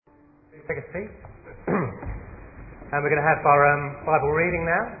Take a seat. And we're going to have our Bible reading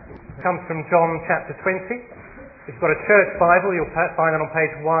now. It comes from John chapter 20. If you've got a church Bible, you'll find it on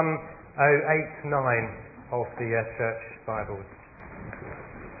page 1089 of the church Bibles.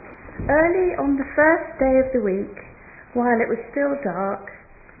 Early on the first day of the week, while it was still dark,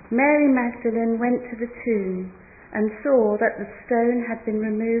 Mary Magdalene went to the tomb and saw that the stone had been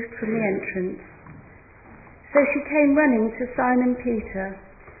removed from the entrance. So she came running to Simon Peter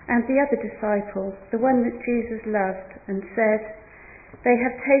and the other disciple, the one that Jesus loved, and said, "They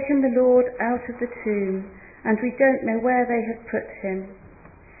have taken the Lord out of the tomb, and we don't know where they have put him."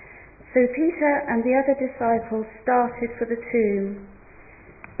 So Peter and the other disciple started for the tomb.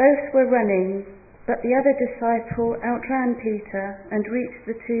 Both were running, but the other disciple outran Peter and reached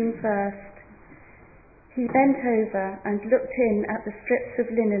the tomb first. He bent over and looked in at the strips of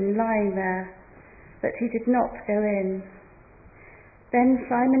linen lying there, but he did not go in. Then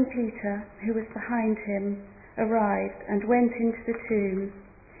Simon Peter, who was behind him, arrived and went into the tomb.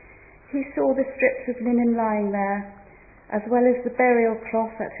 He saw the strips of linen lying there, as well as the burial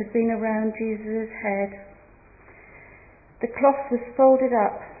cloth that had been around Jesus' head. The cloth was folded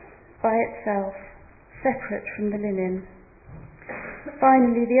up by itself, separate from the linen.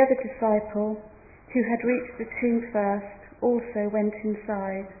 Finally, the other disciple, who had reached the tomb first, also went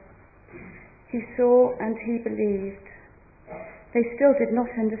inside. He saw and he believed. They still did not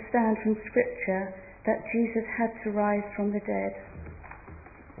understand from Scripture that Jesus had to rise from the dead.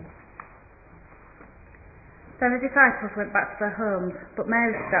 Then the disciples went back to their homes, but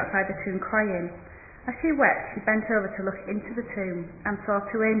Mary stood outside the tomb crying. As she wept, she bent over to look into the tomb and saw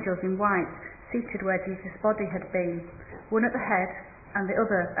two angels in white seated where Jesus' body had been, one at the head and the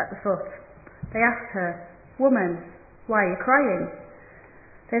other at the foot. They asked her, "Woman, why are you crying?"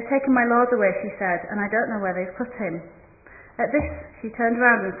 "They've taken my Lord away," she said, "and I don't know where they've put him." At this, she turned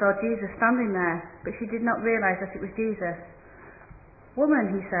round and saw Jesus standing there, but she did not realize that it was Jesus. "Woman,"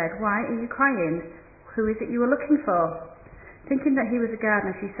 he said, "why are you crying? Who is it you are looking for?" Thinking that he was a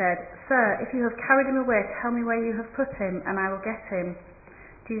gardener, she said, "Sir, if you have carried him away, tell me where you have put him, and I will get him."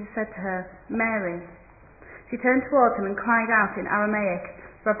 Jesus said to her, "Mary." She turned towards him and cried out in Aramaic,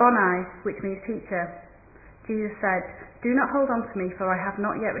 "Rabboni," which means teacher. Jesus said, "Do not hold on to me, for I have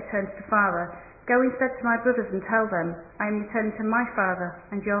not yet returned to the Father. Go instead to my brothers and tell them, I am returning to my Father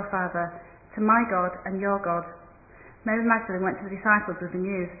and your Father, to my God and your God." Mary Magdalene went to the disciples with the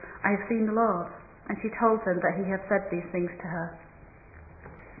news, "I have seen the Lord," and she told them that he had said these things to her.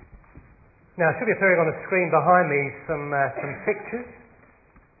 Now, it should be appearing on the screen behind me some pictures.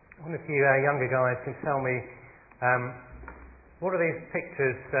 I wonder if you younger guys can tell me, what do these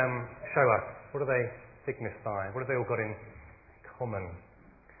pictures show us? What do they signify? What have they all got in common?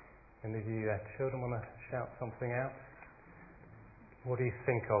 Any of you children want to shout something out? What do you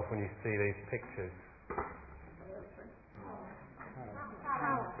think of when you see these pictures?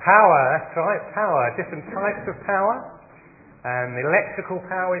 Power, that's right, power. Different types of power. Electrical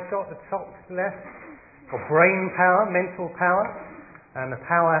power we've got at the top left. Got brain power, mental power, and the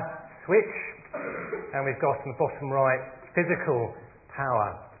power switch. And we've got on the bottom right, physical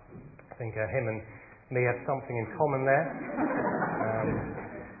power. I think him and me have something in common there.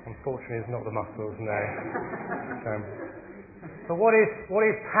 Unfortunately, it's not the muscles, no. But what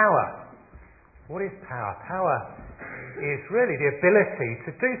is power? What is power? Power is really the ability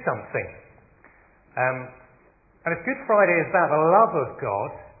to do something. And if Good Friday is about the love of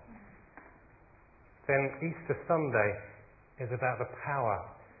God, then Easter Sunday is about the power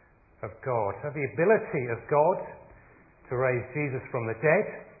of God. So the ability of God to raise Jesus from the dead,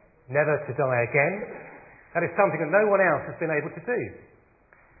 never to die again, that is something that no one else has been able to do.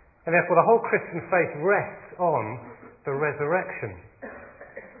 And therefore the whole Christian faith rests on the resurrection.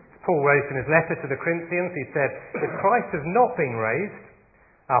 Paul wrote in his letter to the Corinthians, he said, "If Christ has not been raised,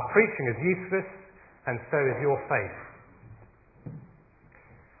 our preaching is useless, and so is your faith."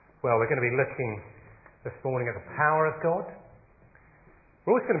 Well, we're going to be looking this morning at the power of God.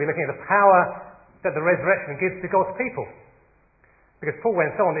 We're also going to be looking at the power that the resurrection gives to God's people. Because Paul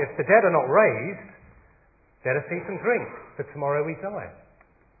went on, if the dead are not raised, let us eat and drink, for tomorrow we die.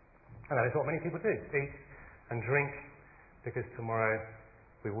 And that is what many people do, eat and drink, because tomorrow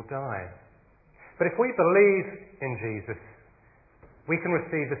we will die. But if we believe in Jesus, we can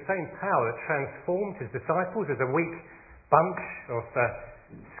receive the same power that transformed his disciples as a weak bunch of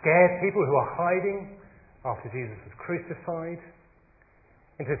scared people who are hiding after Jesus was crucified,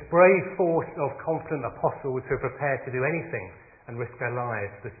 into this brave force of confident apostles who are prepared to do anything and risk their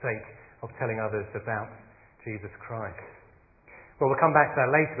lives for the sake of telling others about Jesus Christ. Well, we'll come back to that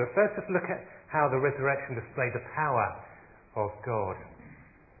later, but first let's look at how the resurrection displayed the power of God.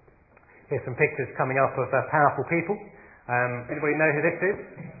 Here's some pictures coming up of powerful people. Anybody know who this is?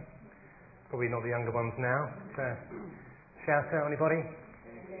 Probably not the younger ones now. Shout out, anybody?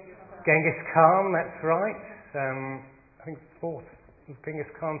 Genghis Khan, that's right. I think fourth.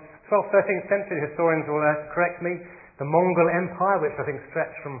 Genghis Khan, 12th, 13th century. Historians will correct me. The Mongol Empire, which I think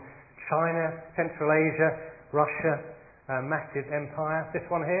stretched from China, Central Asia, Russia, massive empire. This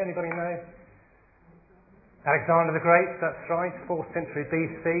one here, anybody know? Alexander the Great, that's right, 4th century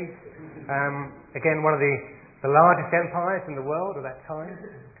BC. Again, one of the largest empires in the world at that time.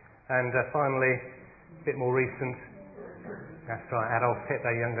 And finally, a bit more recent, that's right, Adolf Hitler,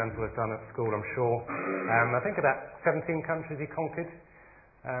 young guns will have done at school, I'm sure. I think about 17 countries he conquered.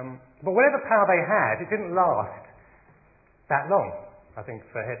 But whatever power they had, it didn't last that long. I think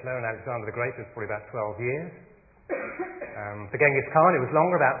for Hitler and Alexander the Great, it was probably about 12 years. For Genghis Khan, it was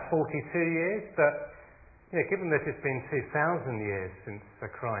longer, about 42 years. But given that it's been 2,000 years since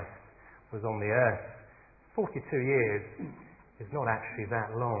Christ was on the earth, 42 years is not actually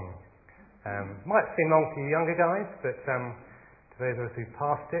that long. Might seem long to you younger guys, but to those of us who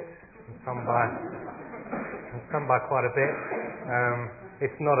passed it, and some by quite a bit,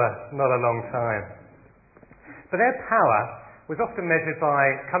 it's not a long time. But their power was often measured by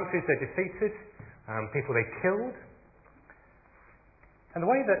countries they defeated, people they killed. And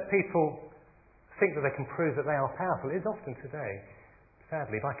the way that people think that they can prove that they are powerful is often today,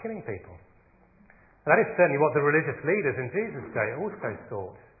 sadly, by killing people. And that is certainly what the religious leaders in Jesus' day also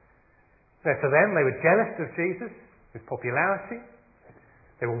thought. For them, they were jealous of Jesus, his popularity.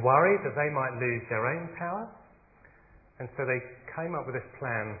 They were worried that they might lose their own power. And so they came up with this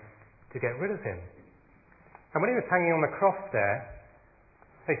plan to get rid of him. And when he was hanging on the cross there,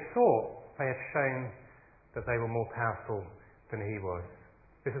 they thought they had shown that they were more powerful than he was.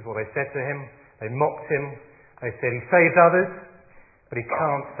 This is what they said to him. They mocked him. They said, he saved others, but he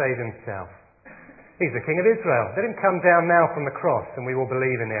can't save himself. He's the King of Israel. Let him come down now from the cross and we will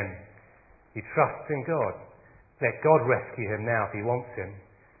believe in him. He trusts in God. Let God rescue him now if he wants him.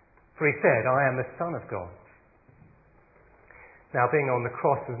 For he said, I am the Son of God. Now, being on the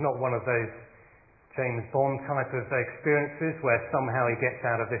cross was not one of those James Bond type of experiences where somehow he gets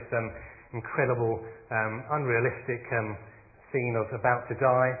out of this incredible, unrealistic scene of about to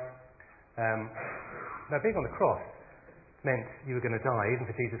die. Now, being on the cross meant you were going to die. Even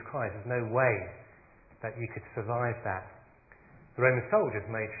for Jesus Christ, there's no way that you could survive that. The Roman soldiers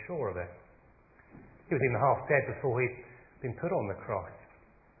made sure of it. He was even half dead before he'd been put on the cross.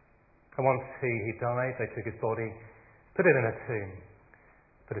 And once he died, they took his body, put it in a tomb,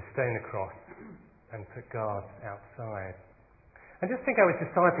 put a stone across, and put guards outside. And just think how his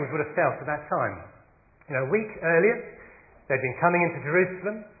disciples would have felt at that time. A week earlier, they'd been coming into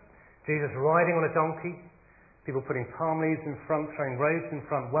Jerusalem, Jesus riding on a donkey, people putting palm leaves in front, throwing robes in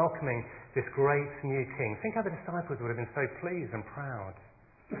front, welcoming this great new king. Think how the disciples would have been so pleased and proud.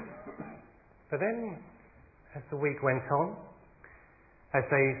 But then, as the week went on, as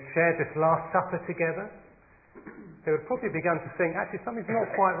they shared this Last Supper together, they would probably begun to think, actually, something's not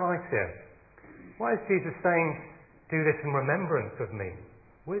quite right here. Why is Jesus saying, do this in remembrance of me?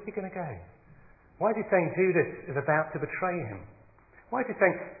 Where's he going to go? Why is he saying Judas is about to betray him? Why is he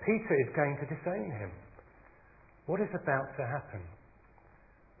saying Peter is going to disown him? What is about to happen?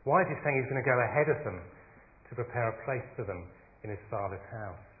 Why is he saying he's going to go ahead of them to prepare a place for them in his Father's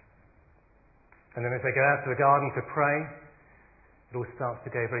house? And then as they go out to the garden to pray, it all starts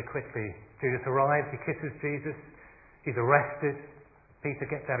to go very quickly. Judas arrives, he kisses Jesus, he's arrested. Peter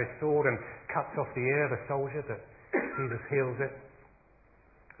gets out his sword and cuts off the ear of a soldier, but Jesus heals it.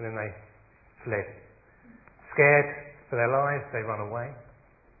 And then they fled. Scared for their lives, they run away.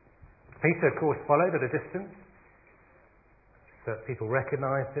 Peter, of course, followed at a distance, but people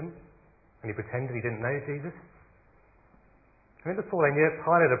recognised him, and he pretended he didn't know Jesus. And then before they knew it,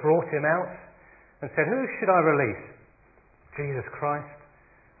 Pilate had brought him out and said, who should I release? Jesus Christ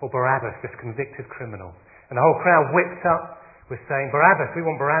or Barabbas, this convicted criminal? And the whole crowd whipped up with saying, Barabbas, we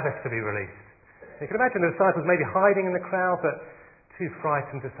want Barabbas to be released. You can imagine the disciples maybe hiding in the crowd, but too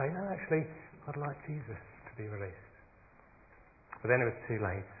frightened to say, no, actually, I'd like Jesus to be released. But then it was too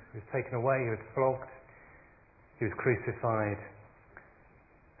late. He was taken away, he was flogged, he was crucified,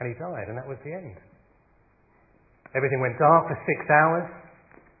 and he died, and that was the end. Everything went dark for 6 hours.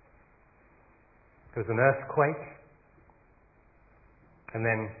 There was an earthquake. And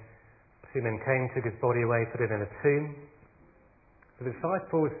then 2 men came, took his body away, put it in a tomb. The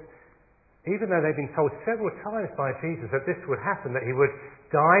disciples, even though they'd been told several times by Jesus that this would happen, that he would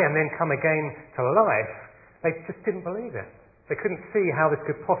die and then come again to life, they just didn't believe it. They couldn't see how this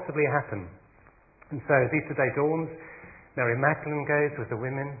could possibly happen. And so as Easter Day dawns, Mary Magdalene goes with the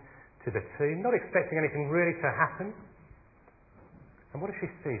women to the tomb, not expecting anything really to happen. And what does she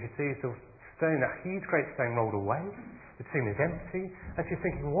see? She sees the stone, that huge great stone, rolled away. The tomb is empty, and she's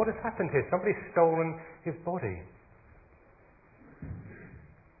thinking, what has happened here? Somebody's stolen his body.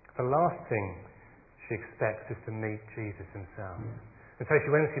 The last thing she expects is to meet Jesus himself. And so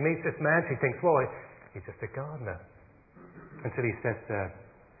when she meets this man, she thinks, well, he's just a gardener. Until he says to her,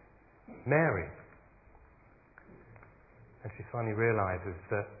 Mary. And she finally realizes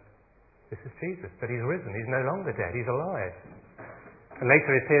that this is Jesus, that he's risen. He's no longer dead, he's alive. And later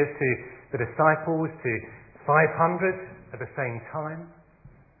he appears to the disciples, to 500 at the same time.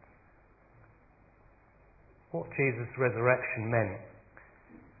 What Jesus' resurrection meant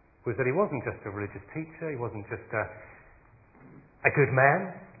was that he wasn't just a religious teacher, he wasn't just a good man,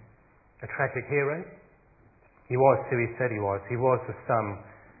 a tragic hero. He was who he said he was. He was the Son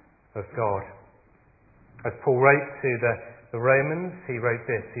of God. As Paul wrote to the Romans, he wrote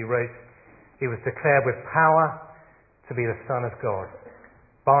this. He wrote, he was declared with power to be the Son of God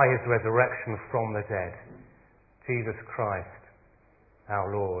by his resurrection from the dead. Jesus Christ, our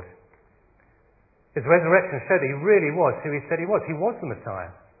Lord. His resurrection showed that he really was who he said he was. He was the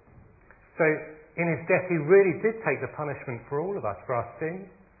Messiah. So in his death he really did take the punishment for all of us, for our sins.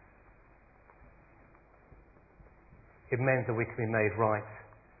 It meant that we could be made right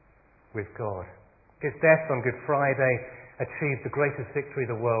with God. His death on Good Friday achieved the greatest victory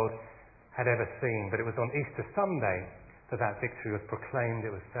the world had ever seen, but it was on Easter Sunday that victory was proclaimed,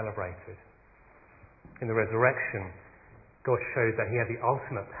 it was celebrated. In the resurrection, God showed that he had the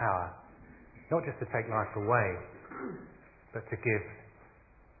ultimate power, not just to take life away, but to give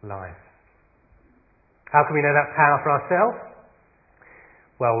life. How can we know that power for ourselves?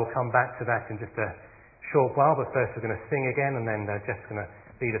 Well, we'll come back to that in just a short while, but first we're going to sing again, and then Jeff's going to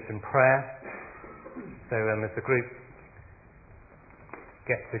lead us in prayer. So as the group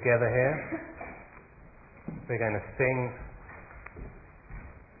gets together here, we're going to sing.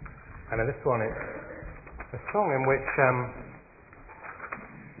 And this one is a song in which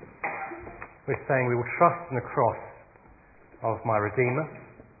we're saying we will trust in the cross of my Redeemer,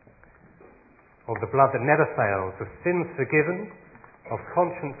 of the blood that never fails, of sins forgiven, of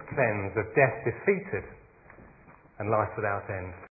conscience cleansed, of death defeated, and life without end.